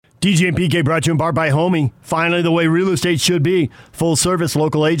DJ and PK brought to you in part by Homey. Finally, the way real estate should be. Full service,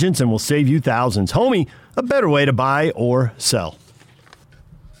 local agents, and will save you thousands. Homey, a better way to buy or sell.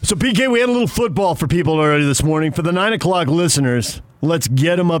 So, PK, we had a little football for people already this morning. For the 9 o'clock listeners, let's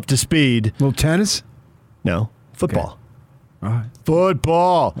get them up to speed. Little tennis? No, football. Okay. All right.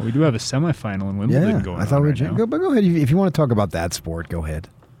 Football. Well, we do have a semifinal in Wimbledon going on. I thought right now. But go ahead. If you want to talk about that sport, go ahead.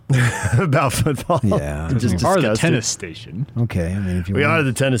 About football? Yeah. Just We are the discussed tennis it. station. Okay. I mean, if you We want. are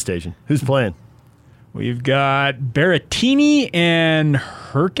the tennis station. Who's playing? We've got Berrettini and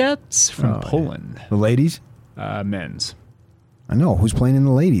Hurkacz from Poland. The ladies? Men's. I know. Who's playing in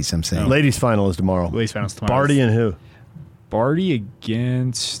the ladies, I'm saying. Ladies' final is tomorrow. Ladies finals tomorrow. Barty and who? Barty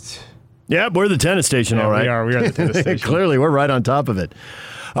against... Yeah, we're the tennis station, Yeah, all right. we are the tennis station. Clearly, we're right on top of it.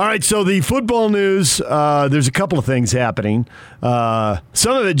 All right, so the football news, there's a couple of things happening.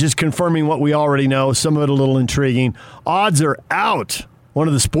 Some of it just confirming what we already know, some of it a little intriguing. Odds are out. One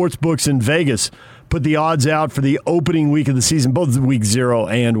of the sports books in Vegas put the odds out for the opening week of the season, both week 0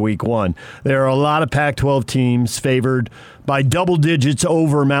 and week 1. There are a lot of Pac-12 teams favored by double digits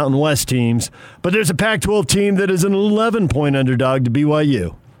over Mountain West teams, but there's a Pac-12 team that is an 11-point underdog to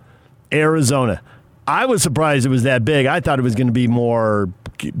BYU, Arizona. I was surprised it was that big. I thought it was going to be more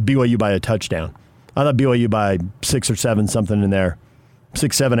BYU by a touchdown. I thought BYU by 6 or 7, something in there.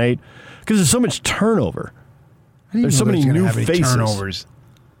 6, 7, 8. Because there's so much turnover. There's so many new faces. Turnovers.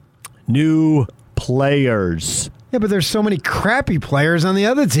 New players. Yeah, but there's so many crappy players on the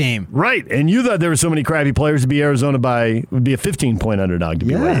other team. Right. And you thought there were so many crappy players to be Arizona would be a 15-point underdog to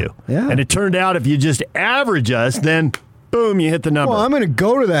BYU. Yeah. And it turned out if you just average us, then boom, you hit the number. Well, I'm going to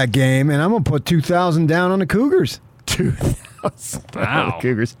go to that game, and I'm going to put 2,000 down on the Cougars. 2,000. Wow.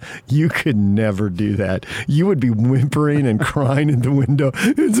 Cougars. You could never do that. You would be whimpering and crying at the window.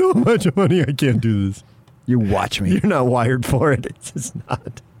 It's so much money. I can't do this. You watch me. You're not wired for it. It's just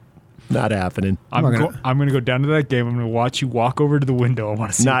not happening. I'm going to go down to that game. I'm going to watch you walk over to the window. I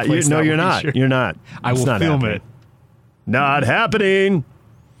want to see Not, you place no, that you're one. not. Sure. You're not. I It's will not film happening. it. Not happening.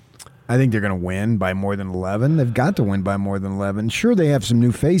 I think they're going to win by more than 11. They've got to win by more than 11. Sure, they have some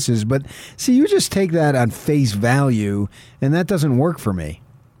new faces, but see, you just take that on face value, and that doesn't work for me.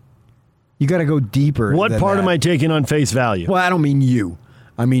 You got to go deeper. What than part that. am I taking on face value? Well, I don't mean you.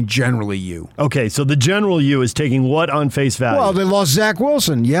 I mean generally you. Okay, so the general you is taking what on face value? Well, they lost Zach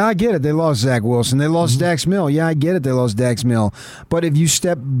Wilson. Yeah, I get it. They lost Zach Wilson. They lost Dax Mill. Yeah, I get it. They lost Dax Mill. But if you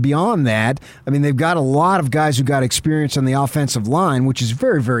step beyond that, I mean, they've got a lot of guys who got experience on the offensive line, which is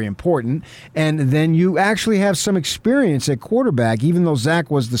very, very important. And then you actually have some experience at quarterback. Even though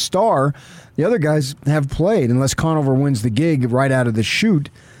Zach was the star, the other guys have played. Unless Conover wins the gig right out of the chute,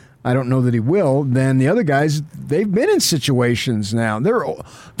 I don't know that he will. Then the other guys, they've been in situations now.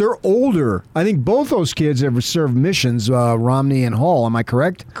 They're older. I think both those kids have served missions, Romney and Hall. Am I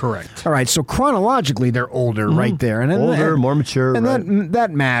correct? Correct. All right. So chronologically, they're older right there, and older, more mature, and right. that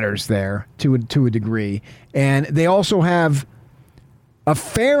matters there to a degree. And they also have a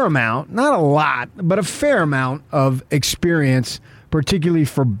fair amount, not a lot, but a fair amount of experience, particularly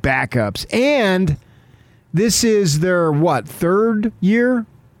for backups. And this is their third year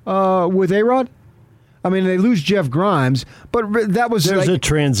with A-Rod? I mean, they lose Jeff Grimes, but that was There's a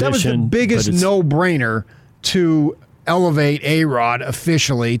transition. That was the biggest but it's- no-brainer to elevate A-Rod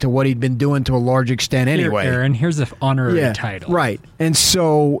officially to what he'd been doing to a large extent anyway. Here, Aaron, here's the honorary title. Right. And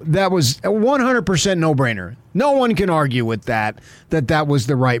so that was a 100% no-brainer. No one can argue with that was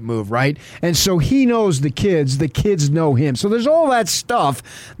the right move, right? And so he knows the kids know him. So there's all that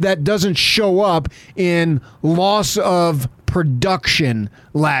stuff that doesn't show up in loss of production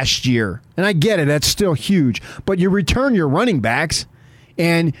last year. And I get it, that's still huge. But you return your running backs,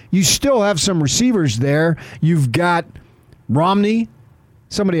 and you still have some receivers there. You've got Romney,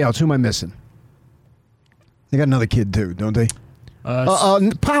 somebody else. Who am I missing? They got another kid too, don't they?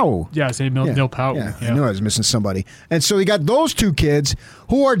 Powell. Yeah, say Neil Powell. Yeah, I knew I was missing somebody. And so you got those two kids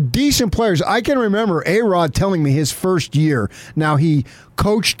who are decent players. I can remember A-Rod telling me his first year. Now, he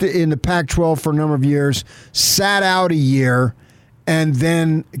coached in the Pac-12 for a number of years, sat out a year, and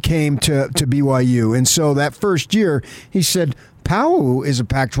then came to BYU. And so that first year, he said, Powell is a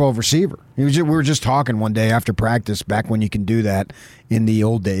Pac-12 receiver. We were just talking one day after practice, back when you can do that in the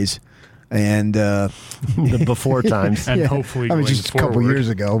old days. And the before times. And hopefully I mean, going just a couple forward. years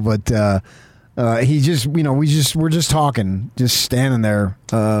ago, but he just, we're just talking, just standing there,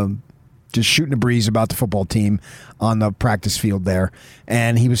 just shooting a breeze about the football team on the practice field there,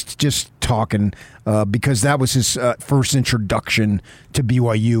 and he was just talking because that was his first introduction to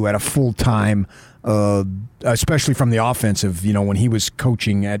BYU at a full-time especially from the offensive. When he was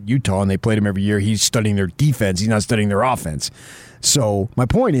coaching at Utah and they played him every year, he's studying their defense. He's not studying their offense. So my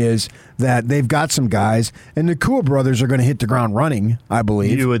point is that they've got some guys, and the Nakua brothers are going to hit the ground running, I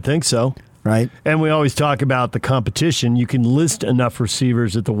believe. You would think so. Right? And we always talk about the competition. You can list enough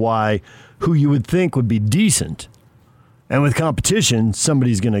receivers at the Y who you would think would be decent. And with competition,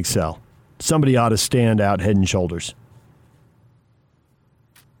 somebody's going to excel. Somebody ought to stand out head and shoulders.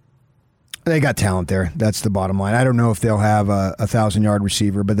 They got talent there. That's the bottom line. I don't know if they'll have a 1,000-yard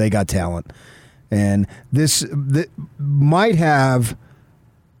receiver, but they got talent. And this might have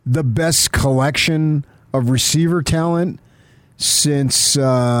the best collection of receiver talent since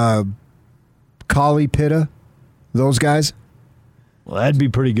Kali Pitta, those guys. Well, that'd be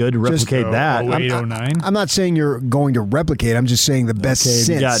pretty good to replicate that. 0809. I'm not saying you're going to replicate. I'm just saying the best since.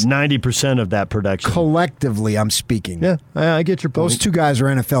 You got 90% of that production. Collectively, I'm speaking. Yeah, I get your point. Those two guys are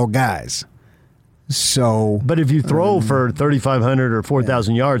NFL guys. So, but if you throw for 3,500 or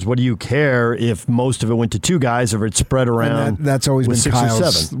 4,000 yards, what do you care if most of it went to two guys or it's spread around? That's always been Kyle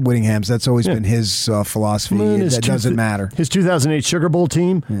Whittingham's. That's always been his philosophy. That doesn't matter. His 2008 Sugar Bowl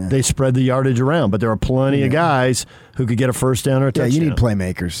team, they spread the yardage around, but there are plenty of guys who could get a first down or a touchdown. Yeah, you need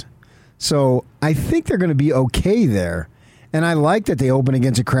playmakers. So I think they're going to be okay there, and I like that they open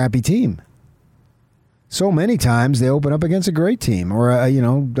against a crappy team. So many times they open up against a great team or,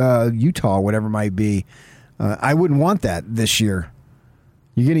 Utah, whatever it might be. I wouldn't want that this year.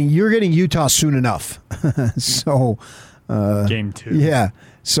 You're getting Utah soon enough. So Game 2. Yeah.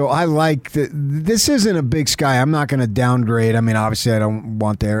 So I like that. This isn't a big sky. I'm not going to downgrade. I mean, obviously, I don't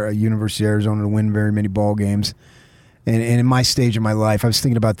want the University of Arizona to win very many ball games. And in my stage of my life, I was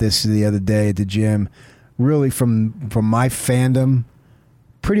thinking about this the other day at the gym. Really, from my fandom,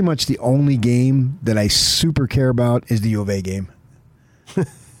 pretty much the only game that I super care about is the U of A game.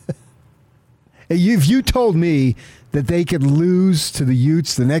 If you told me that they could lose to the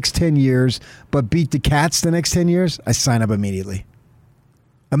Utes the next 10 years but beat the Cats the next 10 years, I sign up immediately.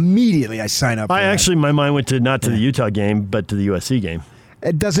 Immediately I sign up. My mind went to not to the Utah game, but to the USC game.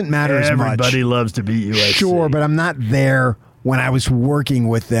 It doesn't matter as much. Everybody loves to beat USC. Sure, but I'm not there when I was working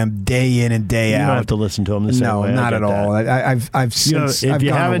with them day in and day out. You don't have to listen to them the same way. No, not at all. I've since if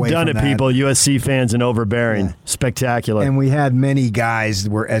you haven't done it, people, USC fans and overbearing, spectacular. And we had many guys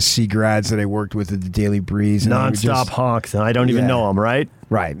that were SC grads that I worked with at the Daily Breeze. Nonstop honks, and I don't even know them, right?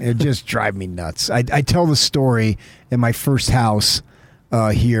 Right. It just drive me nuts. I tell the story in my first house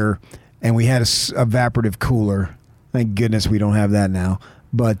here, and we had a evaporative cooler. Thank goodness we don't have that now.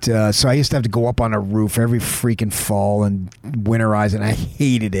 But so I used to have to go up on a roof every freaking fall and winterize, and I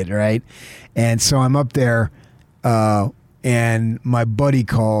hated it, right? And so I'm up there, and my buddy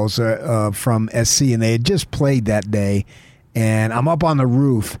calls from SC, and they had just played that day, and I'm up on the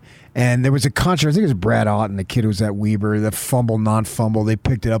roof, and there was a controversy. I think it was Brad Otten, the kid who was at Weber, the fumble, non-fumble. They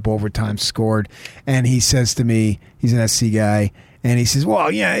picked it up overtime, scored, and he says to me, he's an SC guy, and he says,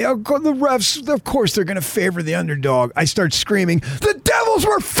 well, yeah, the refs, of course, they're going to favor the underdog. I start screaming, the Devils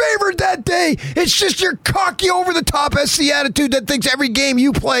were favored that day. It's just your cocky, over-the-top SC attitude that thinks every game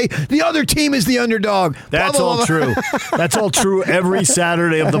you play, the other team is the underdog. That's all true. That's all true every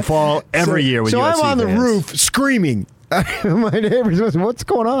Saturday of the fall, every year with USC fans. So I'm on the roof screaming. My neighbors was, what's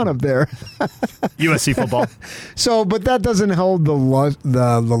going on up there? USC football. So, but that doesn't hold the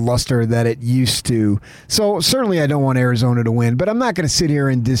luster that it used to. So certainly I don't want Arizona to win, but I'm not going to sit here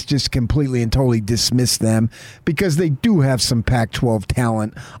and just completely and totally dismiss them because they do have some Pac-12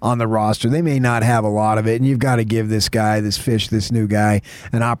 talent on the roster. They may not have a lot of it, and you've got to give this guy, this new guy,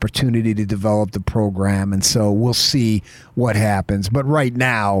 an opportunity to develop the program. And so we'll see what happens. But right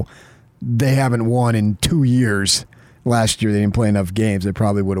now, they haven't won in 2 years. Last year, they didn't play enough games. They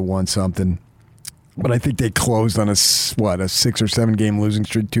probably would have won something. But I think they closed on a 6 or 7 game losing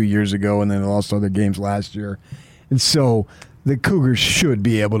streak 2 years ago, and then they lost other games last year. And so the Cougars should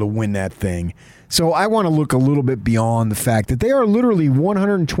be able to win that thing. So I want to look a little bit beyond the fact that they are literally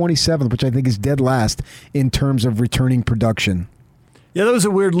 127th, which I think is dead last in terms of returning production. Yeah, that was a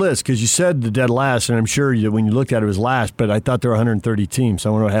weird list because you said the dead last, and I'm sure when you looked at it, it was last, but I thought there were 130 teams, so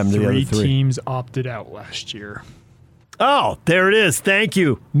I wonder what happened to the other 3. 3 teams opted out last year. Oh, there it is. Thank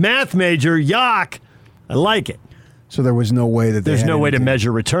you. Math major, Yak. I like it. So there was no way that there's no way to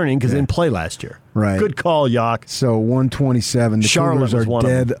measure returning because they didn't play last year. Right. Good call, Yak. So 127. The Charlotte Cougars was are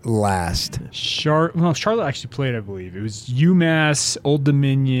dead last. Charlotte actually played, I believe. It was UMass, Old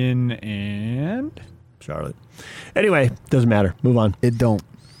Dominion, and Charlotte. Anyway, doesn't matter. Move on. It don't.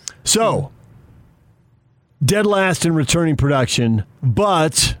 So, dead last in returning production,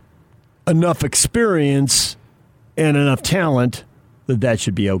 but enough experience and enough talent that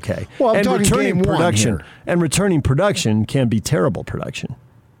should be okay. Well, I'm and talking returning game one production here. and returning production can be terrible production.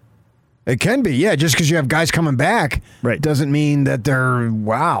 It can be, yeah. Just because you have guys coming back Right. doesn't mean that they're,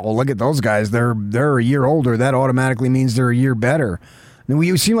 wow, look at those guys. They're a year older. That automatically means they're a year better. And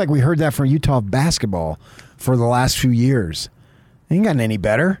we seem like we heard that from Utah basketball for the last few years. They ain't gotten any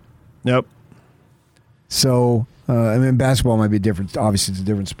better. Nope. So, I mean, basketball might be different. Obviously, it's a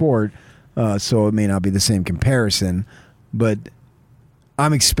different sport, so it may not be the same comparison. But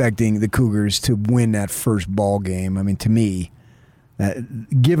I'm expecting the Cougars to win that first ball game. I mean, to me,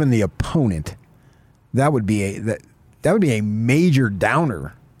 given the opponent, that would be a major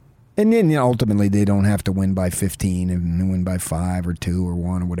downer. And then ultimately they don't have to win by 15 and win by 5 or 2 or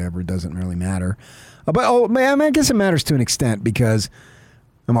 1 or whatever. It doesn't really matter. But man, I guess it matters to an extent because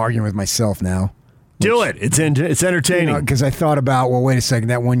I'm arguing with myself now. Do it. It's entertaining. Because I thought about, well, wait a second.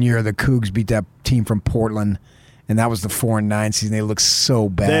 That one year the Cougs beat that team from Portland, and that was the 4-9 season. They looked so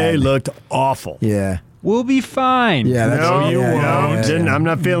bad. They looked awful. Yeah. We'll be fine. Yeah, that's No, you yeah, won't. yeah, Didn't. yeah. I'm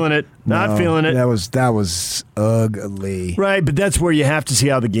not feeling it. Not No, feeling it. That was ugly. Right, but that's where you have to see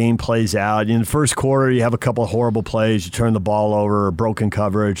how the game plays out. In the first quarter, you have a couple of horrible plays. You turn the ball over, or broken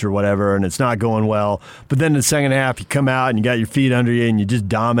coverage, or whatever, and it's not going well. But then in the second half, you come out and you got your feet under you, and you just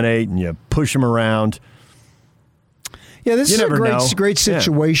dominate and you push them around. Yeah, this You is a never know. great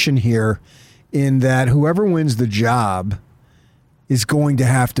situation here in that whoever wins the job is going to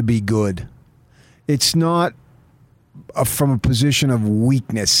have to be good. It's not from a position of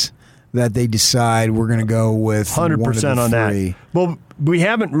weakness that they decide we're going to go with 100% on that. three. Well, we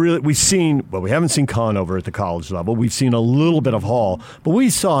haven't seen Conover at the college level. We've seen a little bit of Hall, but we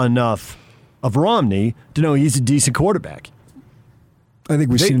saw enough of Romney to know he's a decent quarterback. I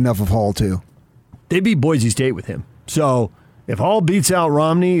think we've seen enough of Hall too. They beat Boise State with him. So if Hall beats out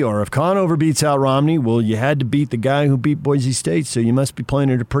Romney or if Conover beats out Romney, well, you had to beat the guy who beat Boise State, so you must be playing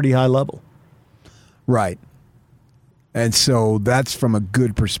at a pretty high level. Right. And so that's from a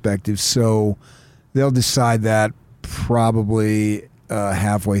good perspective. So they'll decide that probably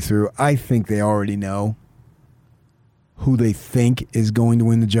halfway through. I think they already know who they think is going to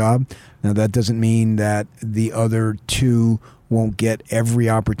win the job. Now, that doesn't mean that the other two won't get every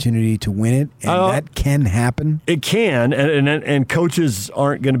opportunity to win it, and that can happen. It can, and coaches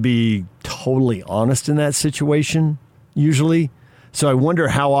aren't going to be totally honest in that situation, usually. So I wonder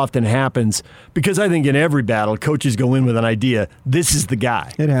how often it happens, because I think in every battle, coaches go in with an idea, this is the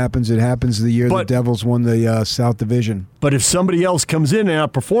guy. It happens. It happens the year the Devils won the South Division. But if somebody else comes in and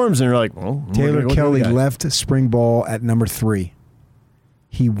outperforms, and they're like, well, Taylor Kelly left spring ball at number 3.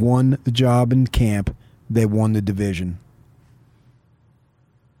 He won the job in camp. They won the division.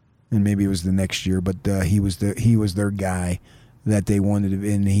 And maybe it was the next year, but he was their guy that they wanted,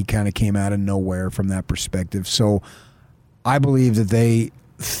 and he kind of came out of nowhere from that perspective. So I believe that they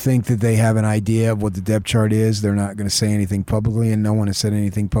think that they have an idea of what the depth chart is. They're not going to say anything publicly, and no one has said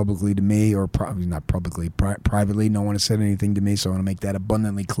anything publicly to me, or probably not publicly, privately. No one has said anything to me, so I want to make that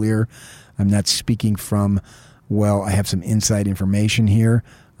abundantly clear. I'm not speaking from, well, I have some inside information here.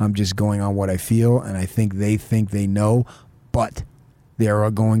 I'm just going on what I feel, and I think they know, but they are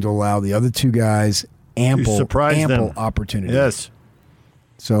going to allow the other two guys ample opportunity. Yes.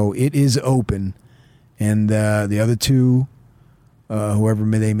 So it is open, and the other two, whoever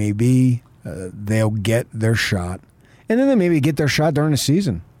they may be, they'll get their shot. And then they maybe get their shot during the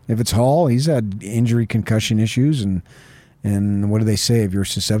season. If it's Hall, he's had injury, concussion issues, and what do they say? If you're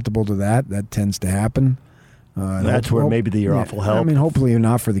susceptible to that, that tends to happen. That's where maybe the year off will help. I mean, hopefully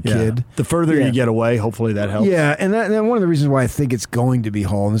not for the kid. The further you get away, hopefully that helps. Yeah, and one of the reasons why I think it's going to be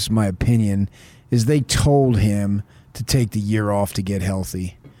Hall, and this is my opinion, is they told him to take the year off to get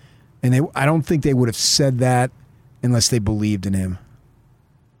healthy. And I don't think they would have said that unless they believed in him.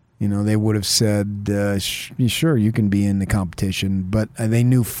 You know, they would have said, sure, you can be in the competition. But they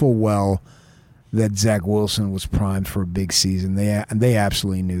knew full well that Zach Wilson was primed for a big season. They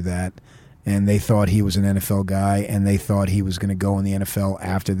absolutely knew that. And they thought he was an NFL guy, and they thought he was going to go in the NFL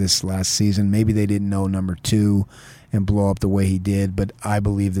after this last season. Maybe they didn't know number 2 and blow up the way he did, but I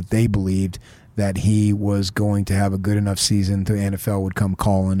believe that they believed that he was going to have a good enough season the NFL would come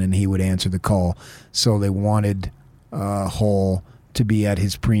calling and he would answer the call. So they wanted Hall to be at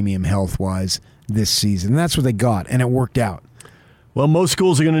his premium health-wise this season. And that's what they got, and it worked out. Well, most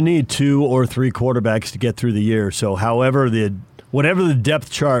schools are going to need 2 or 3 quarterbacks to get through the year. So whatever the depth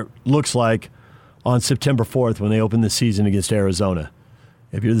chart looks like on September 4th when they open the season against Arizona,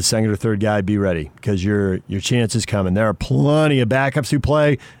 if you're the second or third guy, be ready, because your chance is coming. There are plenty of backups who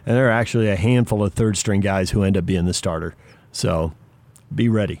play, and there are actually a handful of third-string guys who end up being the starter. So be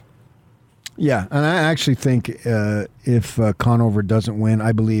ready. Yeah, and I actually think if Conover doesn't win,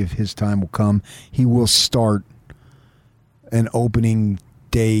 I believe his time will come. He will start an opening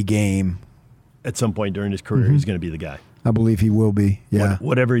day game. At some point during his career, he's going to be the guy. I believe he will be, yeah.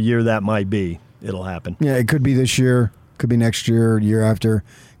 Whatever year that might be, it'll happen. Yeah, it could be this year, could be next year, year after,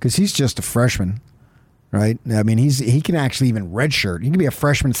 because he's just a freshman, right? I mean, he can actually even redshirt. He can be a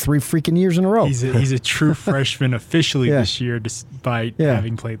freshman 3 freaking years in a row. He's a true freshman officially Yeah. this year, despite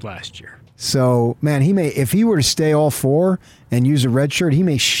having played last year. So, man, he may, if he were to stay all 4 and use a red shirt, he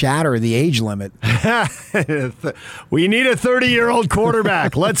may shatter the age limit. We need a 30-year-old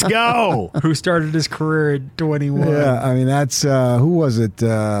quarterback. Let's go. Who started his career at 21? Yeah, I mean, that's, who was it?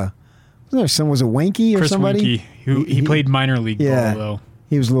 Was it Wanky or Chris somebody? Winkie, he played minor league ball, though.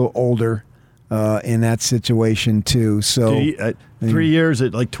 He was a little older in that situation, too. So 3 years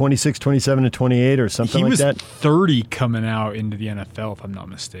at like 26, 27, and 28 or something He like was that? 30 coming out into the NFL, if I'm not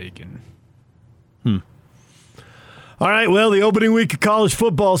mistaken. All right, well, the opening week of college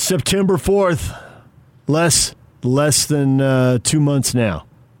football, September 4th. Less than 2 months now.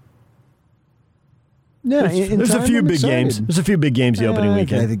 Yeah, There's a few big games. There's a few big games the opening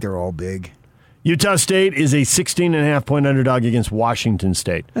weekend. I think they're all big. Utah State is a 16.5-point underdog against Washington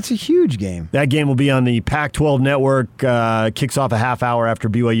State. That's a huge game. That game will be on the Pac-12 network. Kicks off a half hour after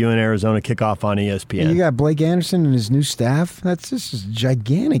BYU and Arizona kick off on ESPN. And you got Blake Anderson and his new staff. This is a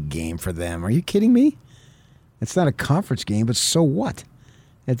gigantic game for them. Are you kidding me? It's not a conference game, but so what?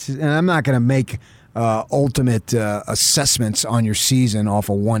 And I'm not going to make ultimate assessments on your season off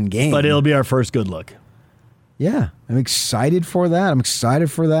of one game. But it'll be our first good look. Yeah, I'm excited for that. I'm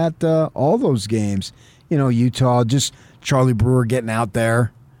excited for that. All those games, Utah, just Charlie Brewer getting out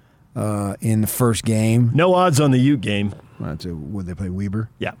there in the first game. No odds on the Ute game. Would they play Weber?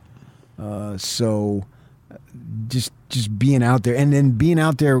 Yeah. So just being out there, and then being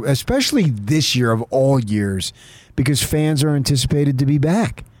out there, especially this year of all years, because fans are anticipated to be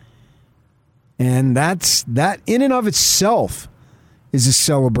back, and that in and of itself is a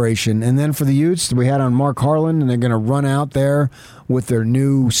celebration. And then for the Utes, we had on Mark Harlan, and they're going to run out there with their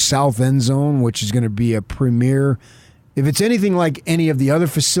new south end zone, which is going to be a premier. If it's anything like any of the other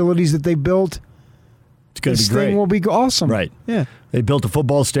facilities that they built, it's going to be this great. thing will be awesome. Right. Yeah. They built a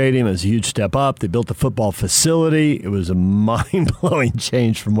football stadium. It was a huge step up. They built a football facility. It was a mind-blowing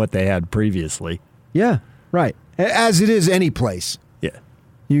change from what they had previously. Yeah, right. As it is any place. Yeah.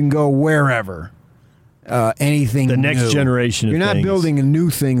 You can go wherever. Anything The next new. generation of You're not things. building a new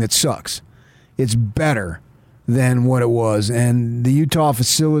thing that sucks. It's better than what it was. And the Utah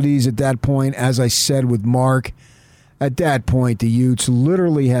facilities at that point, as I said with Mark, at that point, the Utes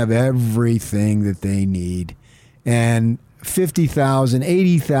literally have everything that they need. And 50,000,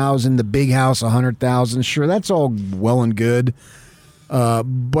 80,000, the big house, 100,000, sure, that's all well and good.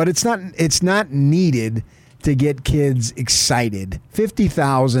 But it's not needed to get kids excited.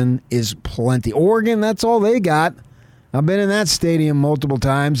 50,000 is plenty. Oregon, that's all they got. I've been in that stadium multiple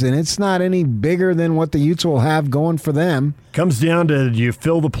times, and it's not any bigger than what the Utes will have going for them. Comes down to, do you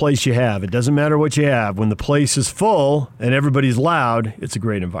fill the place you have? It doesn't matter what you have. When the place is full and everybody's loud, it's a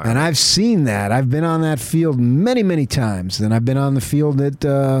great environment. And I've seen that. I've been on that field many, many times. And I've been on the field at,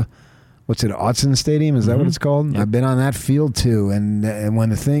 Autzen Stadium? Is that what it's called? Yep. I've been on that field too. And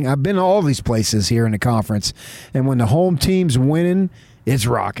I've been to all these places here in the conference. And when the home team's winning, it's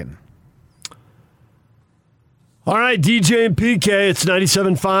rocking. All right, DJ and PK, it's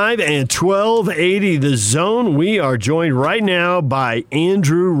 97.5 and 1280 The Zone. We are joined right now by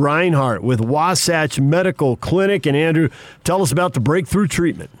Andrew Reinhardt with Wasatch Medical Clinic. And Andrew, tell us about the breakthrough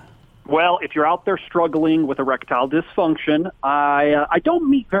treatment. Well, if you're out there struggling with erectile dysfunction, I don't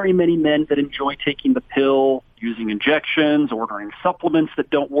meet very many men that enjoy taking the pill, using injections, ordering supplements that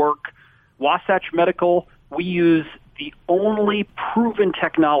don't work. Wasatch Medical, we use the only proven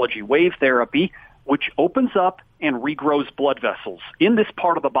technology, wave therapy, which opens up and regrows blood vessels in this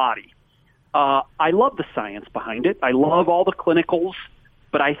part of the body. I love the science behind it. I love all the clinicals,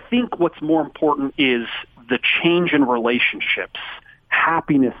 but I think what's more important is the change in relationships,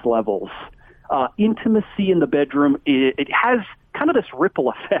 happiness levels, intimacy in the bedroom. It has kind of this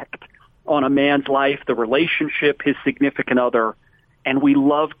ripple effect on a man's life, the relationship, his significant other, and we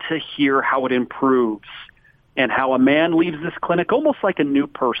love to hear how it improves and how a man leaves this clinic almost like a new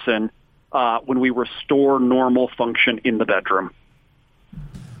person when we restore normal function in the bedroom.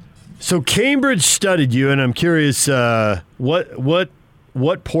 So Cambridge studied you, and I'm curious what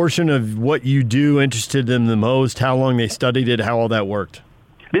portion of what you do interested them the most, how long they studied it, how all that worked.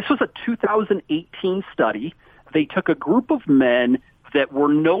 This was a 2018 study. They took a group of men that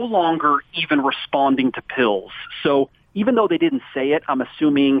were no longer even responding to pills. So even though they didn't say it, I'm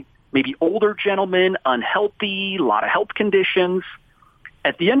assuming maybe older gentlemen, unhealthy, a lot of health conditions.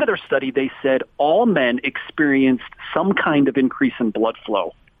 At the end of their study, they said all men experienced some kind of increase in blood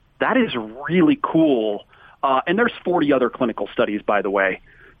flow. That is really cool. And there's 40 other clinical studies, by the way.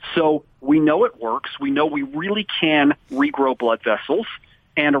 So we know it works. We know we really can regrow blood vessels.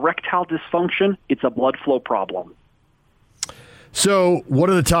 And erectile dysfunction, it's a blood flow problem. So what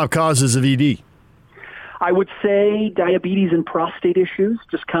are the top causes of ED? I would say diabetes and prostate issues,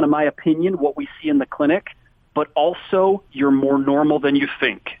 just kind of my opinion, what we see in the clinic. But also, you're more normal than you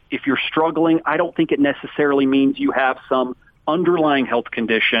think. If you're struggling, I don't think it necessarily means you have some underlying health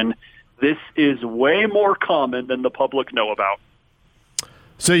condition. This is way more common than the public know about.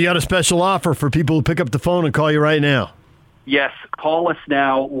 So you got a special offer for people who pick up the phone and call you right now. Yes, call us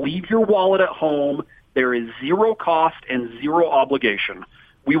now. Leave your wallet at home. There is zero cost and zero obligation.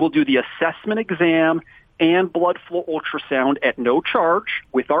 We will do the assessment exam and blood flow ultrasound at no charge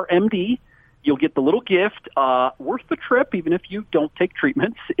with our MD. You'll get the little gift, worth the trip, even if you don't take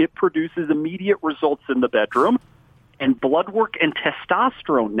treatments. It produces immediate results in the bedroom. And blood work and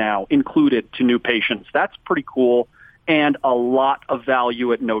testosterone now included to new patients. That's pretty cool. And a lot of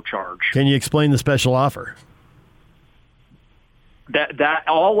value at no charge. Can you explain the special offer? That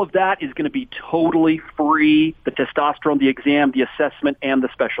all of that is going to be totally free. The testosterone, the exam, the assessment, and the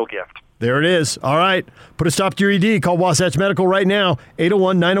special gift. There it is. All right. Put a stop to your ED. Call Wasatch Medical right now.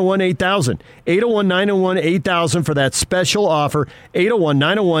 801-901-8000. 801-901-8000 for that special offer.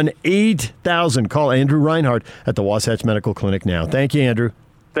 801-901-8000. Call Andrew Reinhardt at the Wasatch Medical Clinic now. Thank you, Andrew.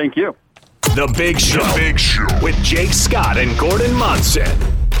 Thank you. The Big Show. With Jake Scott and Gordon Monson.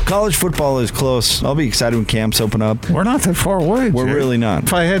 College football is close. I'll be excited when camps open up. We're not that far away, We're Jake. really not.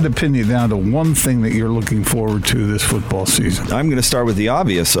 If I had to pin you down to one thing that you're looking forward to this football season, I'm going to start with the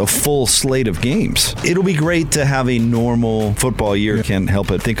obvious, a full slate of games. It'll be great to have a normal football year. Can't help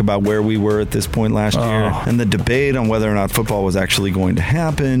but think about where we were at this point last year and the debate on whether or not football was actually going to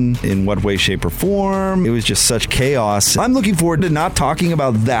happen, in what way, shape, or form. It was just such chaos. I'm looking forward to not talking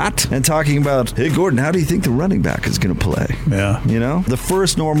about that and talking about, hey, Gordon, how do you think the running back is going to play? Yeah. You know, the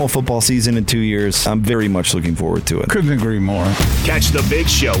first normal football season in 2 years. I'm very much looking forward to it. couldn't agree more. Catch The Big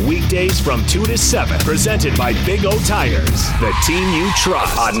Show weekdays from 2 to 7. Presented by Big O Tires. The team you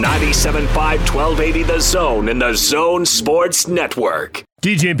trust. On 97.5 1280 The Zone and The Zone Sports Network.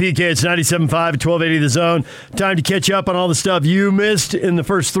 DJ and PK, it's 97.5 1280 The Zone. Time to catch up on all the stuff you missed in the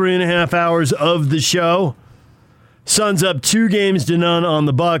first 3.5 hours of the show. Suns up 2-0 on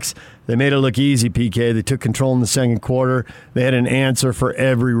the Bucks. They made it look easy, PK. They took control in the second quarter. They had an answer for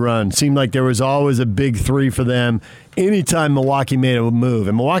every run. Seemed like there was always a big three for them anytime Milwaukee made a move.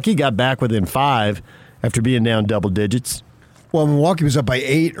 And Milwaukee got back within 5 after being down double digits. Well, Milwaukee was up by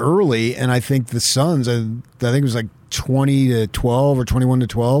 8 early, and I think the Suns, I think it was like 20-12 or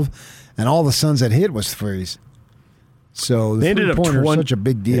 21-12, and all the Suns had hit was threes. So the three-pointer is such a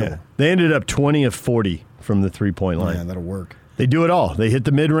big deal. Yeah. They ended up 20 of 40 from the three-point line. Yeah, that'll work. They do it all. They hit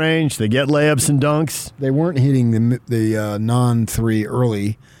the mid-range. They get layups and dunks. They weren't hitting the non-3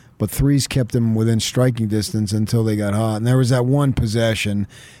 early, but threes kept them within striking distance until they got hot. And there was that one possession.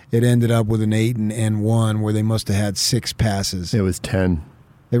 It ended up with an 8-and-1 where they must have had 6 passes. It was 10.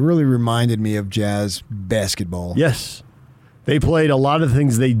 It really reminded me of Jazz basketball. Yes. They played a lot of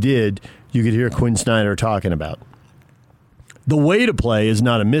things they did you could hear Quinn Snyder talking about. The way to play is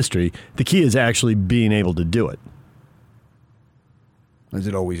not a mystery. The key is actually being able to do it. As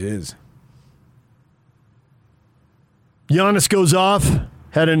it always is. Giannis goes off,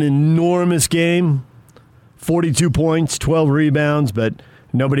 had an enormous game, 42 points, 12 rebounds, but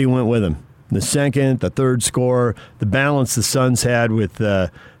nobody went with him. The second, the third scorer, the balance the Suns had with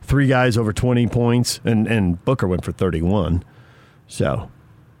 3 guys over 20 points, and Booker went for 31. So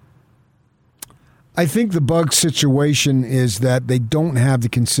I think the Bucks situation is that they don't have the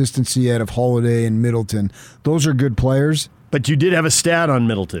consistency out of Holiday and Middleton. Those are good players. But you did have a stat on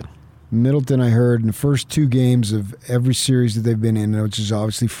Middleton. Middleton, I heard, in the first 2 games of every series that they've been in, which is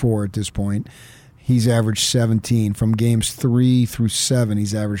obviously 4 at this point, he's averaged 17. From games 3 through 7,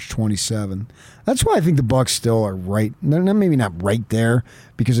 he's averaged 27. That's why I think the Bucks still are right. They're maybe not right there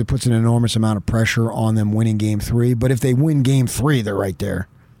because it puts an enormous amount of pressure on them winning game 3. But if they win game 3, they're right there.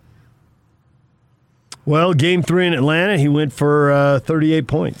 Well, game 3 in Atlanta, he went for 38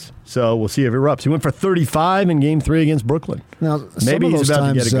 points. So we'll see if it erupts. He went for 35 in game 3 against Brooklyn. Now, maybe some of he's those about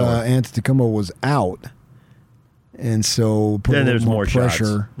times, to get it going. Antetokounmpo was out. And so put Then a there's little more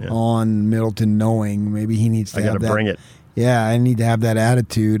pressure on Middleton, knowing maybe he needs to I got to bring it. Yeah, I need to have that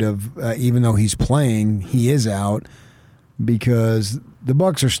attitude of even though he's playing, he is out because the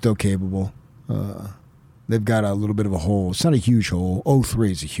Bucks are still capable. They've got a little bit of a hole. It's not a huge hole.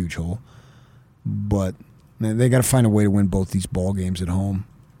 0-3 is a huge hole. But they got to find a way to win both these ball games at home.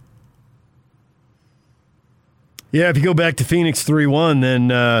 Yeah, if you go back to Phoenix 3-1,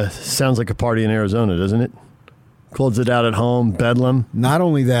 then sounds like a party in Arizona, doesn't it? Close it out at home, Bedlam. Not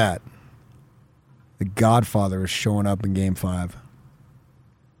only that, the Godfather is showing up in Game 5.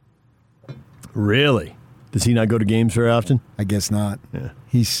 Really? Does he not go to games very often? I guess not. Yeah.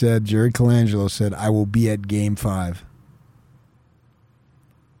 He said, Jerry Colangelo said, I will be at Game 5.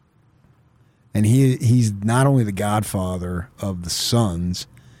 And he's not only the godfather of the Suns,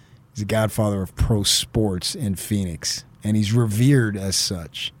 he's the godfather of pro sports in Phoenix. And he's revered as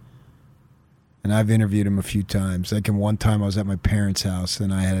such. And I've interviewed him a few times. Like one time I was at my parents' house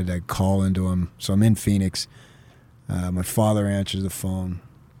and I had to call into him. So I'm in Phoenix. My father answers the phone.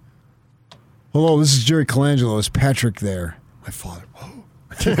 Hello, this is Jerry Colangelo. Is Patrick there? My father. Whoa.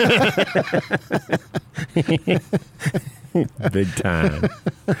 Big time.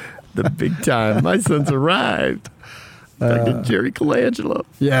 The big time. My son's arrived. Fucking Jerry Colangelo.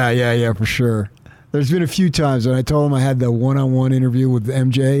 Yeah, for sure. There's been a few times when I told him I had the one-on-one interview with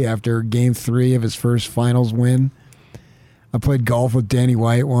MJ after Game 3 of his first finals win. I played golf with Danny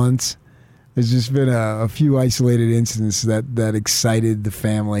White once. There's just been a few isolated incidents that excited the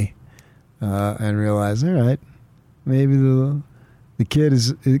family and realized, all right, maybe the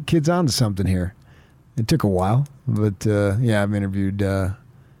kid's onto something here. It took a while, but I've interviewed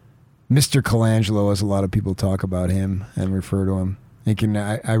Mr. Colangelo, as a lot of people talk about him and refer to him.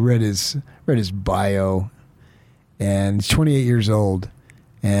 I read his bio, and he's 28 years old,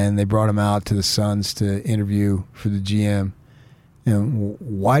 and they brought him out to the Suns to interview for the GM. And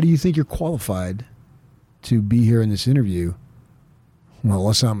why do you think you're qualified to be here in this interview? Well,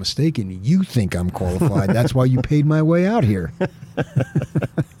 unless I'm mistaken, you think I'm qualified. That's why you paid my way out here.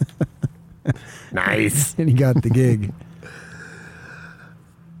 Nice. And he got the gig.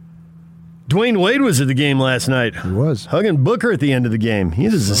 Dwayne Wade was at the game last night. He was. Hugging Booker at the end of the game. He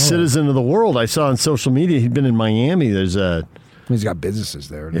is a citizen of the world. I saw on social media he'd been in Miami. He's got businesses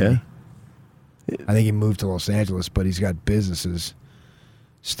there. Yeah. I think he moved to Los Angeles, but he's got businesses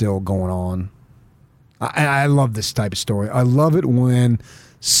still going on. I love this type of story. I love it when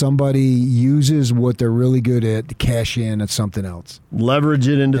somebody uses what they're really good at to cash in at something else. Leverage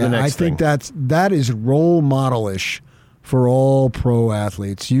it into the next thing. I think that is role model-ish for all pro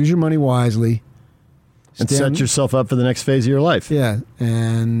athletes. Use your money wisely. And set yourself up for the next phase of your life. Yeah,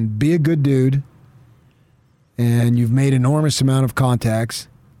 and be a good dude. And you've made enormous amount of contacts.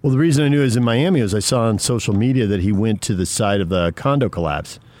 Well, the reason I knew he was in Miami is I saw on social media that he went to the site of the condo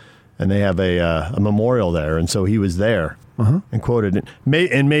collapse. And they have a memorial there, and so he was there and quoted it.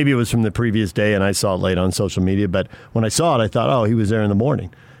 And maybe it was from the previous day, and I saw it late on social media. But when I saw it, I thought, oh, he was there in the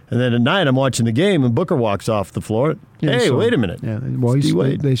morning. And then at night, I'm watching the game, and Booker walks off the floor. Hey, wait a minute. Yeah, well,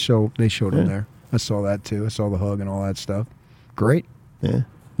 they showed him there. I saw that too. I saw the hug and all that stuff. Great. Yeah,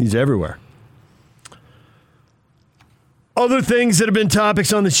 he's everywhere. Other things that have been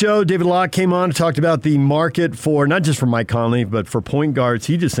topics on the show, David Locke came on and talked about the market for, not just for Mike Conley, but for point guards.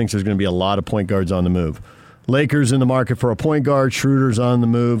 He just thinks there's going to be a lot of point guards on the move. Lakers in the market for a point guard. Schroeder's on the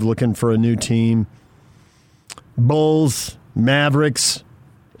move, looking for a new team. Bulls, Mavericks,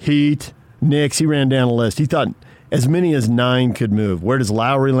 Heat, Knicks. He ran down a list. He thought as many as 9 could move. Where does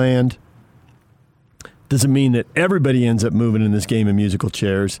Lowry land? Doesn't mean that everybody ends up moving in this game of musical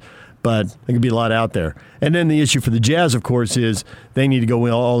chairs, but there could be a lot out there. And then the issue for the Jazz, of course, is they need to go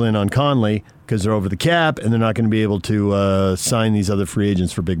all in on Conley because they're over the cap and they're not going to be able to sign these other free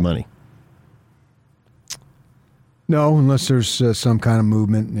agents for big money. No, unless there's some kind of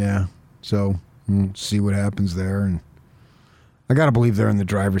movement, yeah. So we'll see what happens there. And I got to believe they're in the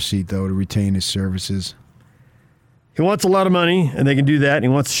driver's seat, though, to retain his services. He wants a lot of money, and they can do that. And he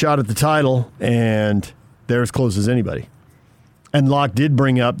wants a shot at the title, and they're as close as anybody. And Locke did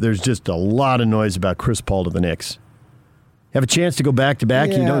bring up there's just a lot of noise about Chris Paul to the Knicks. You have a chance to go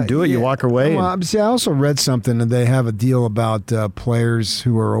back-to-back, you don't do it, you walk away. See, I also read something that they have a deal about players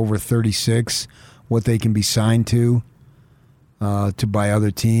who are over 36, what they can be signed to by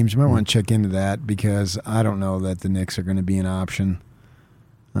other teams. You might want to check into that because I don't know that the Knicks are going to be an option.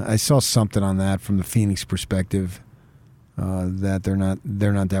 I saw something on that from the Phoenix perspective that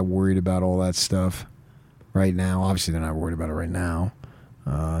they're not that worried about all that stuff right now. Obviously, they're not worried about it right now.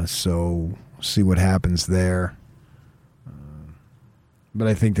 So we'll see what happens there. But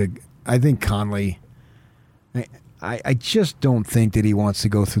I think Conley. I just don't think that he wants to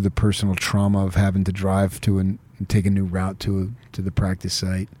go through the personal trauma of having to drive to and take a new route to the practice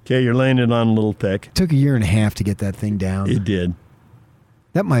site. Okay, you're laying it on a little thick. It took 1.5 years to get that thing down. It did.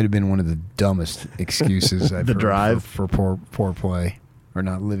 That might have been one of the dumbest excuses I've The heard drive? for poor play or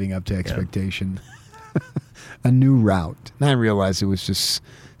not living up to expectation. A new route. And I realized it was just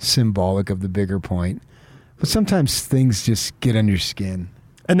symbolic of the bigger point. But sometimes things just get under your skin.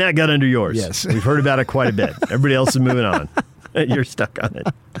 And that got under yours. Yes. We've heard about it quite a bit. Everybody else is moving on. You're stuck on it.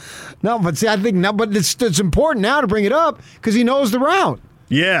 No, but see, I think now, but it's important now to bring it up because he knows the route.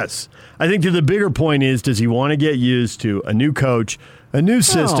 Yes. I think the bigger point is, does he want to get used to a new coach, a new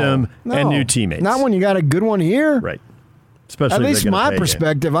system, No. and new teammates? Not when you got a good one here. Right. Especially At if least they're gonna my pay you.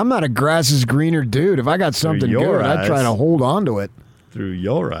 perspective, I'm not a grass is greener dude. If I got something your good, I try eyes. to hold on to it. Through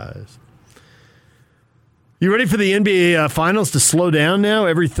your eyes. You ready for the NBA Finals to slow down now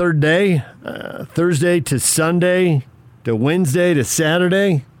every third day? Thursday to Sunday to Wednesday to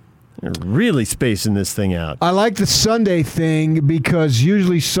Saturday? They're really spacing this thing out. I like the Sunday thing because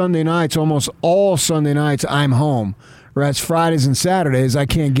usually Sunday nights, almost all Sunday nights, I'm home. Whereas Fridays and Saturdays, I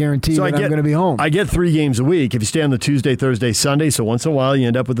can't guarantee that I'm going to be home. I get 3 games a week. If you stay on the Tuesday, Thursday, Sunday, so once in a while you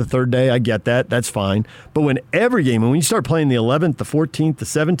end up with the third day, I get that. That's fine. But when every game, and when you start playing the 11th, the 14th, the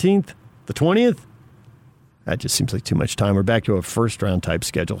 17th, the 20th, that just seems like too much time. We're back to a first-round type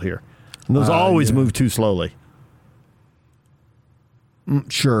schedule here. And those always move too slowly.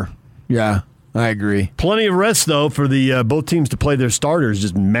 Sure. Yeah, I agree. Plenty of rest, though, for the both teams to play their starters,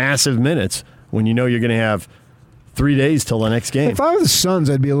 just massive minutes when you know you're going to have 3 days till the next game. If I were the Suns,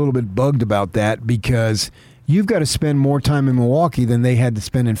 I'd be a little bit bugged about that because you've got to spend more time in Milwaukee than they had to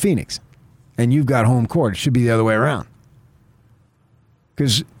spend in Phoenix. And you've got home court. It should be the other way around.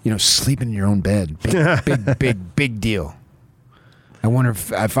 Because, sleeping in your own bed, big deal. I wonder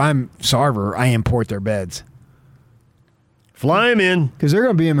if I'm Sarver, I import their beds. Fly them in. Because they're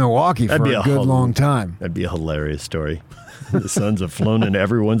going to be in Milwaukee for a good long time. That'd be a hilarious story. The Suns have flown in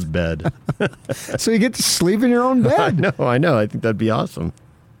everyone's bed. So you get to sleep in your own bed. I know. I think that'd be awesome.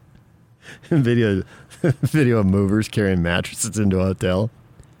 Video of movers carrying mattresses into a hotel.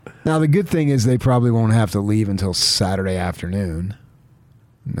 Now, the good thing is they probably won't have to leave until Saturday afternoon.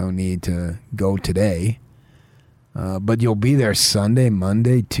 No need to go today. But you'll be there Sunday,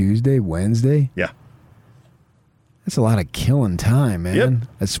 Monday, Tuesday, Wednesday. Yeah. That's a lot of killing time, man. Yep.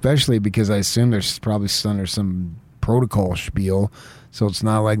 Especially because I assume there's probably some protocol spiel. So it's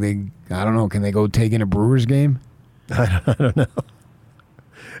not like I don't know, can they go take in a Brewers game? I don't know.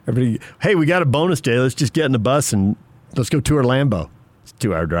 Everybody, hey, we got a bonus day. Let's just get in the bus and let's go tour Lambeau. It's a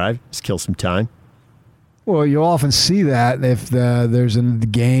 2-hour drive. Just kill some time. Well, you'll often see that if there's a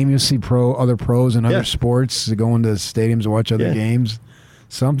game, you'll see other pros in other sports going to stadiums to watch other games.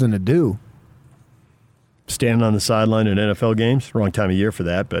 Something to do. Standing on the sideline in NFL games. Wrong time of year for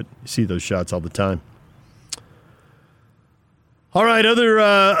that, but you see those shots all the time. All right,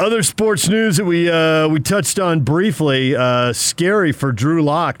 other sports news that we touched on briefly. Scary for Drew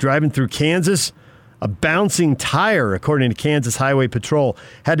Lock driving through Kansas. A bouncing tire, according to Kansas Highway Patrol.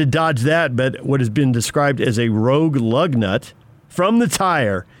 Had to dodge that, but what has been described as a rogue lug nut from the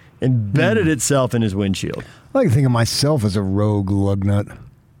tire embedded itself in his windshield. I like to think of myself as a rogue lug nut.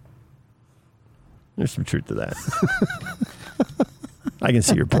 There's some truth to that. I can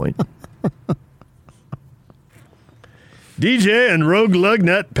see your point. DJ and rogue lug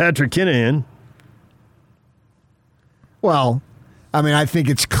nut Patrick Kinahan. Well, I mean, I think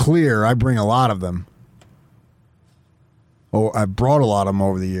it's clear I bring a lot of them. Oh, I've brought a lot of them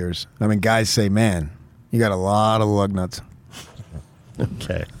over the years. I mean, guys say, man, you got a lot of lug nuts.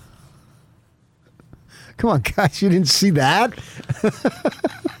 Okay. Come on, guys, you didn't see that?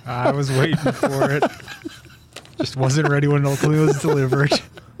 I was waiting for it. Just wasn't ready when ultimately it was delivered.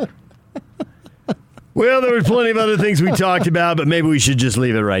 Well, there were plenty of other things we talked about, but maybe we should just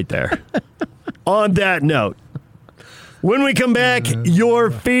leave it right there. On that note, when we come back,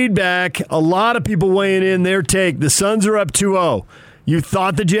 your feedback. A lot of people weighing in their take. The Suns are up 2-0. You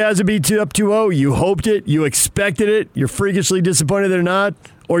thought the Jazz would be up 2-0. You hoped it. You expected it. You're freakishly disappointed they're not,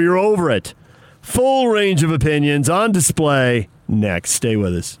 or you're over it. Full range of opinions on display next. Stay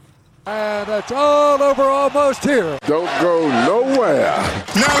with us. And it's all over almost here. Don't go nowhere.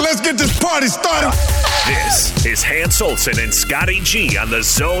 Now let's get this party started. This is Hans Olsen and Scotty G on the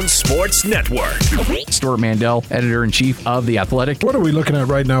Zone Sports Network. Stuart Mandel, editor-in-chief of The Athletic. What are we looking at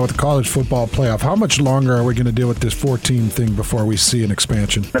right now with the college football playoff? How much longer are we going to deal with this 4-team thing before we see an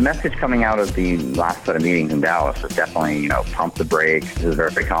expansion? The message coming out of the last set of meetings in Dallas is definitely, pump the brakes. This is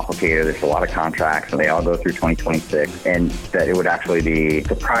very complicated. There's a lot of contracts, and they all go through 2026, and that it would actually be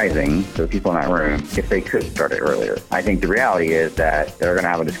surprising asking the people in that room if they could start it earlier. I think the reality is that they're going to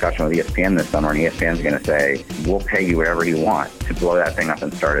have a discussion with ESPN this summer, and ESPN's going to say, we'll pay you whatever you want to blow that thing up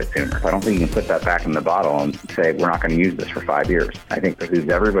and start it sooner. I don't think you can put that back in the bottle and say, we're not going to use this for 5 years. I think it behooves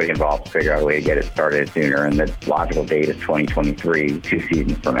everybody involved to figure out a way to get it started sooner, and the logical date is 2023, 2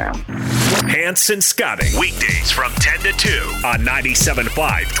 seasons from now. Hans and Scotting, weekdays from 10 to 2 on 97.5,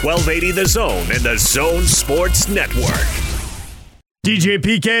 1280 The Zone and the Zone Sports Network. DJ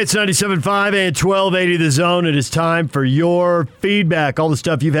PK, it's 97.5 and 1280 The Zone. It is time for your feedback, all the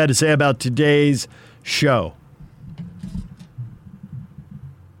stuff you've had to say about today's show.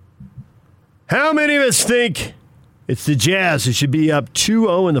 How many of us think it's the Jazz who should be up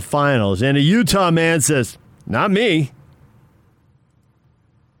 2-0 in the finals? And a Utah man says, not me.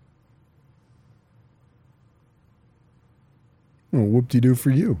 Well, whoop-de-doo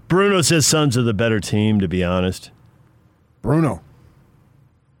for you. Bruno says Suns are the better team, to be honest. Bruno.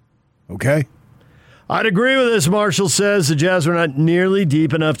 Okay. I'd agree with this, Marshall says. The Jazz were not nearly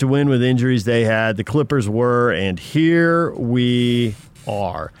deep enough to win with injuries they had. The Clippers were, and here we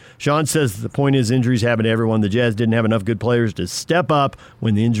are. Sean says the point is injuries happen to everyone. The Jazz didn't have enough good players to step up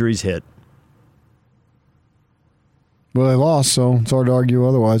when the injuries hit. Well, they lost, so it's hard to argue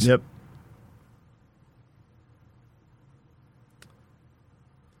otherwise. Yep.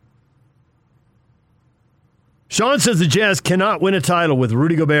 Sean says the Jazz cannot win a title with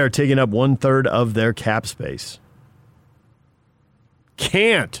Rudy Gobert taking up 1/3 of their cap space.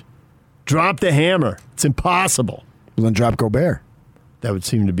 Can't. Drop the hammer. It's impossible. Well, then drop Gobert. That would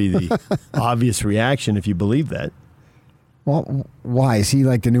seem to be the obvious reaction if you believe that. Well, why? Is he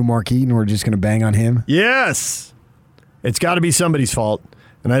like the new Mark Eaton? We're just going to bang on him? Yes. It's got to be somebody's fault.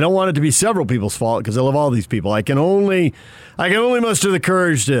 And I don't want it to be several people's fault because I love all these people. I can only muster the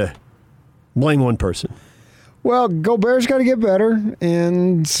courage to blame one person. Well, Gobert's got to get better,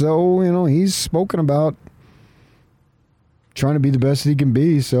 and so, he's spoken about trying to be the best that he can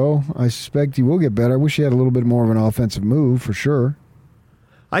be, so I suspect he will get better. I wish he had a little bit more of an offensive move, for sure.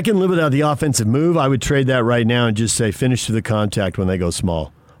 I can live without the offensive move. I would trade that right now and just say finish to the contact when they go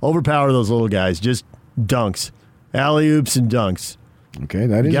small. Overpower those little guys. Just dunks. Alley-oops and dunks. Okay,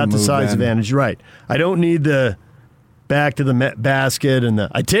 that is you got a move, the size then. advantage. Right. I don't need the back to the basket and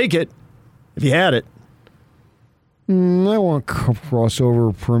I take it if you had it. I want a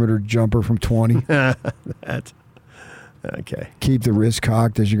crossover perimeter jumper from 20. That's okay. Keep the wrist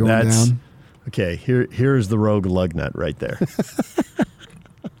cocked as you're going down. Okay, here's the rogue lug nut right there.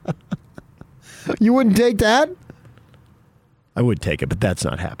 You wouldn't take that? I would take it, but that's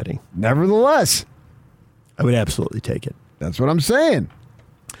not happening. Nevertheless. I would absolutely take it. That's what I'm saying.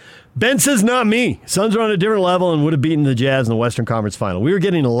 Ben says, not me. Suns are on a different level and would have beaten the Jazz in the Western Conference Final. We were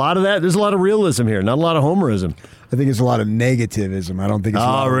getting a lot of that. There's a lot of realism here, not a lot of homerism. I think it's a lot of negativism. I don't think it's a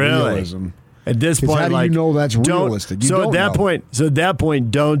lot of realism. At this point, how do you know that's realistic? So at that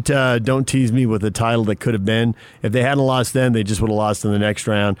point, don't tease me with a title that could have been. If they hadn't lost then, they just would have lost in the next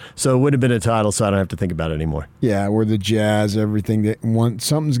round. So it would have been a title, so I don't have to think about it anymore. Yeah, we're the Jazz. Everything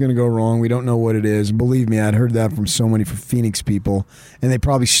something's going to go wrong. We don't know what it is. Believe me, I'd heard that from so many Phoenix people, and they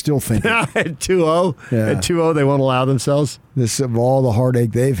probably still think it. At 2-0, at 2-0, they won't allow themselves. This of all the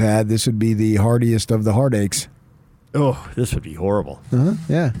heartache they've had, this would be the hardiest of the heartaches. Oh, this would be horrible.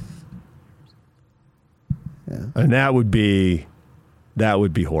 Yeah. And that would be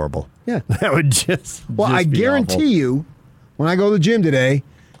horrible. Yeah. That would just I be guarantee awful. you, when I go to the gym today,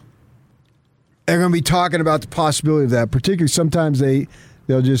 they're going to be talking about the possibility of that. Particularly sometimes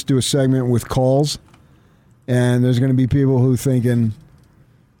they'll just do a segment with calls, and there's going to be people who thinking,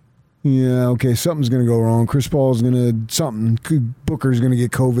 yeah, okay, something's going to go wrong. Chris Paul's going to Booker's going to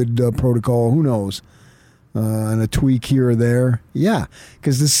get COVID protocol. Who knows? And a tweak here or there. Yeah,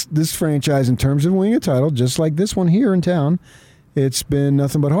 because this franchise, in terms of winning a title, just like this one here in town, it's been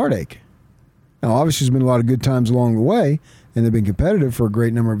nothing but heartache. Now, obviously, there's been a lot of good times along the way, and they've been competitive for a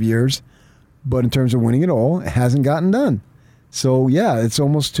great number of years, but in terms of winning it all, it hasn't gotten done. So, yeah, it's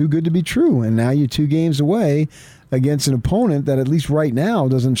almost too good to be true, and now you're 2 games away against an opponent that, at least right now,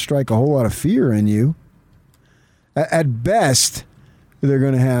 doesn't strike a whole lot of fear in you. At best, they're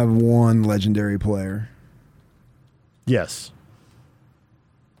going to have one legendary player. Yes.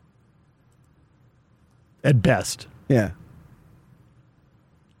 At best. Yeah.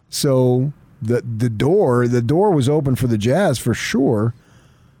 So the door was open for the Jazz for sure,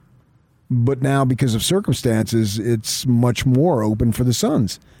 but now because of circumstances, it's much more open for the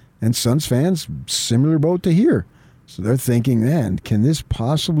Suns. And Suns fans, similar boat to here. So they're thinking, man, can this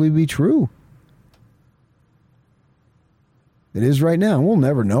possibly be true? It is right now. We'll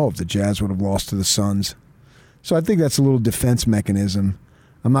never know if the Jazz would have lost to the Suns. So I think that's a little defense mechanism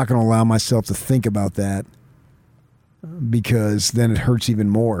I'm not going to allow myself to think about that because then it hurts even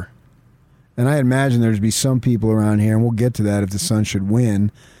more. And I imagine there'd be some people around here, and we'll get to that if the Suns should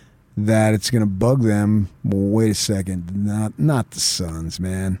win, that it's going to bug them. Well, wait a second. Not the Suns,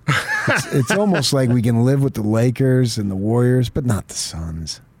 man. It's almost like we can live with the Lakers and the Warriors, but not the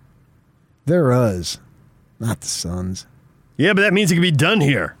Suns. They're us, not the Suns. Yeah, but that means it can be done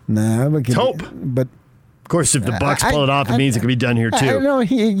here. Nah, Let's hope. But of course, if the Bucks pull it off, it means it can be done here too. I know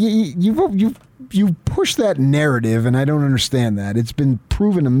you push that narrative, and I don't understand that. It's been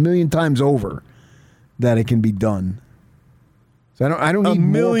proven 1,000,000 times over that it can be done. So I don't need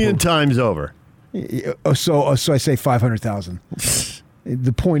 1,000,000 times over. So I say 500,000.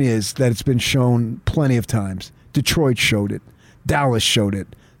 The point is that it's been shown plenty of times. Detroit showed it. Dallas showed it.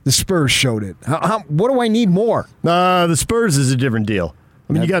 The Spurs showed it. What do I need more? The Spurs is a different deal.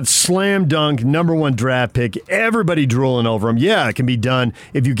 I mean, you got slam dunk, number 1 draft pick, everybody drooling over him. Yeah, it can be done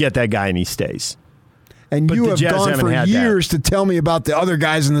if you get that guy and he stays. And you have gone for years to tell me about the other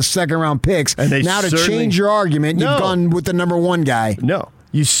guys in the second-round picks. And now to change your argument, you've gone with the number 1 guy. No.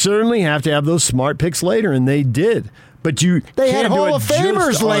 You certainly have to have those smart picks later, and they did. But they had Hall of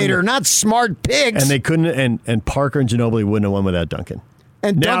Famers later, not smart picks. And they couldn't. And Parker and Ginobili wouldn't have won without Duncan.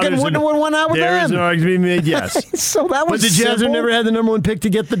 And Duncan wouldn't have won out with them. There is an argument to be made, yes. So that was But the Jazz have never had the number 1 pick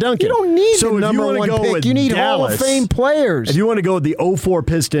to get the Duncan. You don't need the number 1 pick. You need Hall of Fame players. If you want to go with the 04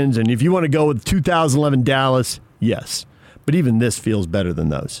 Pistons, and if you want to go with 2011 Dallas, yes. But even this feels better than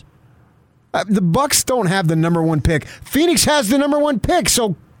those. The Bucks don't have the number 1 pick. Phoenix has the number 1 pick,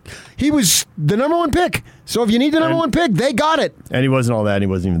 so he was the number 1 pick. So if you need the number 1 pick, they got it. And he wasn't all that, and he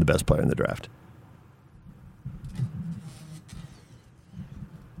wasn't even the best player in the draft.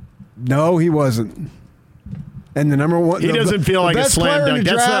 No, he wasn't. And the number 1, he doesn't feel like a slam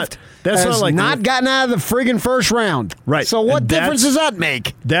dunk. That's not gotten out of the friggin' first round. Right. So what difference does that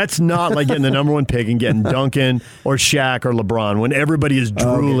make? That's not like getting the number 1 pick and getting Duncan or Shaq or LeBron when everybody is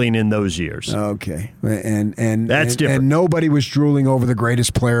drooling in those years. Okay. And that's different. And nobody was drooling over the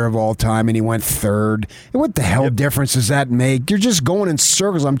greatest player of all time, and he went 3rd. And what the hell difference does that make? You're just going in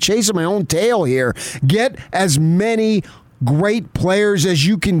circles. I'm chasing my own tail here. Get as many great players as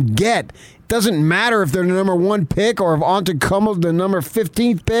you can get. Doesn't matter if they're the number 1 pick or if Antetokounmpo's the number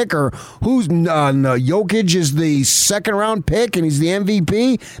 15th pick or who's Jokic is the 2nd round pick and he's the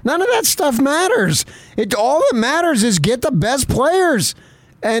MVP. None of that stuff matters. All that matters is get the best players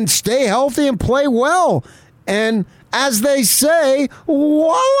and stay healthy and play well. And as they say,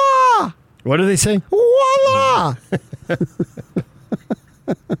 voila! What do they say? Voila!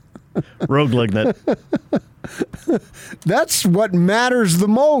 Rogue Lignit. That's what matters the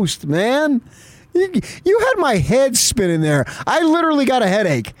most, man. You had my head spinning there. I literally got a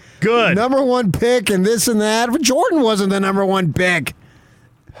headache. Good. Number 1 pick and this and that. But Jordan wasn't the number 1 pick.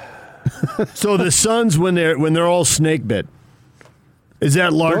 So the Suns, when they're all snake bit, is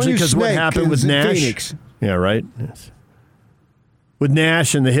that largely because what happened with Nash? Phoenix. Yeah, right. Yes. With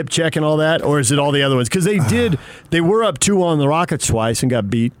Nash and the hip check and all that, or is it all the other ones? Because they were up 2 on the Rockets twice and got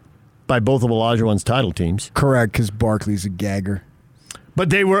beat by both of Olajuwon's title teams. Correct, because Barkley's a gagger. But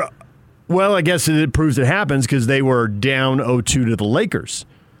they were, well, I guess it proves it happens because they were down 0-2 to the Lakers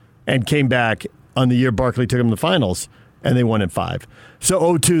and came back on the year Barkley took them to the finals, and they won at 5. So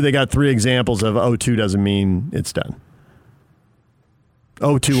 0-2, they got 3 examples of 0-2 doesn't mean it's done.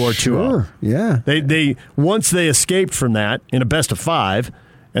 0-2 or 2-0. Sure, yeah. They once they escaped from that in a best of 5,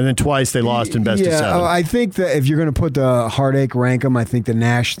 and then twice they lost in best of 7. I think that if you're going to put the heartache rank them, I think the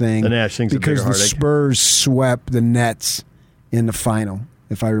Nash thing. The Nash thing's because a bigger the heartache. Spurs swept the Nets in the final,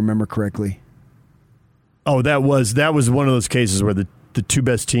 if I remember correctly. Oh, that was one of those cases where the 2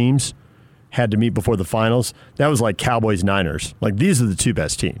 best teams had to meet before the finals. That was like Cowboys-Niners. Like, these are the 2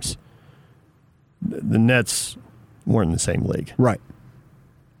 best teams. The Nets weren't in the same league. Right.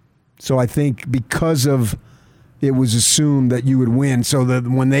 So I think because of it was assumed that you would win, so that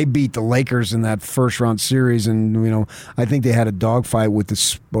when they beat the Lakers in that first round series, and I think they had a dogfight with the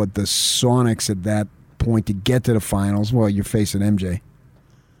Sonics at that point to get to the finals. Well, you're facing MJ.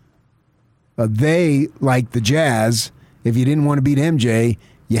 They, like the Jazz, if you didn't want to beat MJ,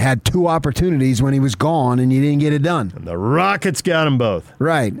 you had 2 opportunities when he was gone, and you didn't get it done. And the Rockets got them both.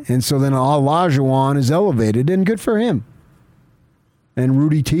 Right, and so then Olajuwon is elevated, and good for him. And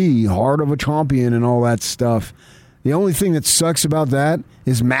Rudy T, heart of a champion and all that stuff. The only thing that sucks about that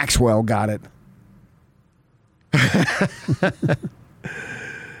is Maxwell got it.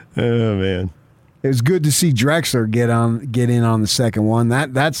 Oh, man. It was good to see Drexler get in on the second one.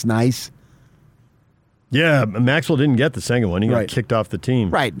 That's nice. Yeah, Maxwell didn't get the second one. He got kicked off the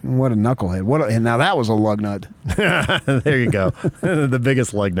team. Right. What a knucklehead. And now that was a lug nut. There you go. The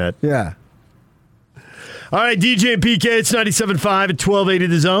biggest lug nut. Yeah. All right, DJ and PK, it's 97.5 at 1280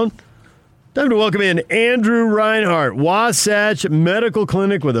 The Zone. Time to welcome in Andrew Reinhardt, Wasatch Medical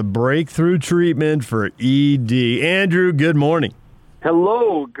Clinic with a breakthrough treatment for ED. Andrew, good morning.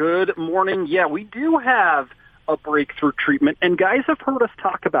 Hello, good morning. Yeah, we do have a breakthrough treatment, and guys have heard us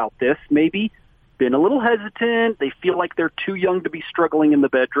talk about this, maybe been a little hesitant. They feel like they're too young to be struggling in the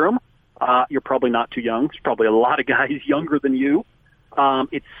bedroom. You're probably not too young. There's probably a lot of guys younger than you.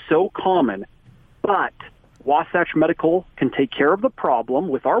 It's so common. But Wasatch Medical can take care of the problem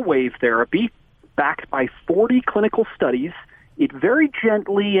with our wave therapy, backed by 40 clinical studies. It very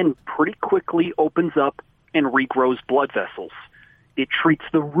gently and pretty quickly opens up and regrows blood vessels. It treats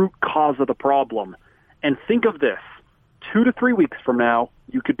the root cause of the problem. And think of this. 2 to 3 weeks from now,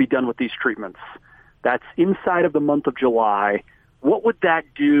 you could be done with these treatments. That's inside of the month of July. What would that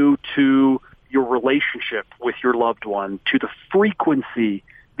do to your relationship with your loved one, to the frequency,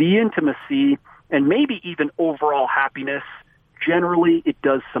 the intimacy, and maybe even overall happiness? Generally, it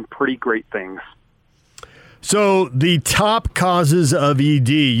does some pretty great things. So the top causes of ED,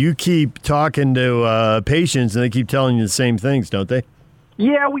 you keep talking to patients, and they keep telling you the same things, don't they?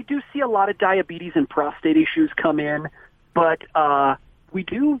 Yeah, we do see a lot of diabetes and prostate issues come in, but we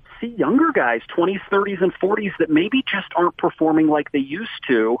do see younger guys, 20s, 30s, and 40s, that maybe just aren't performing like they used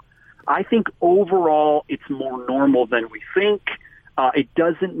to. I think overall it's more normal than we think. It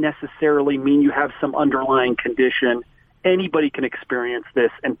doesn't necessarily mean you have some underlying condition. Anybody can experience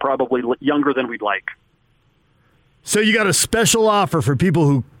this, and probably younger than we'd like. So you got a special offer for people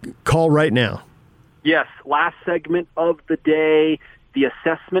who call right now. Yes, last segment of the day, the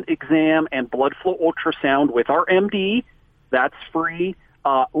assessment exam and blood flow ultrasound with our MD. That's free.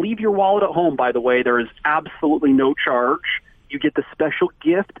 Leave your wallet at home, by the way. There is absolutely no charge. You get the special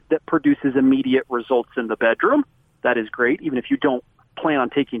gift that produces immediate results in the bedroom. That is great. Even if you don't plan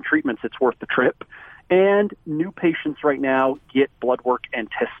on taking treatments, it's worth the trip. And new patients right now get blood work and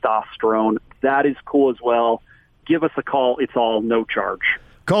testosterone. That is cool as well. Give us a call. It's all no charge.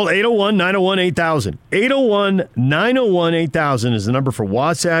 Call 801-901-8000. 801-901-8000 is the number for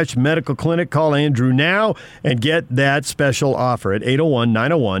Wasatch Medical Clinic. Call Andrew now and get that special offer at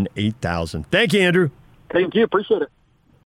 801-901-8000. Thank you, Andrew. Thank you. Appreciate it.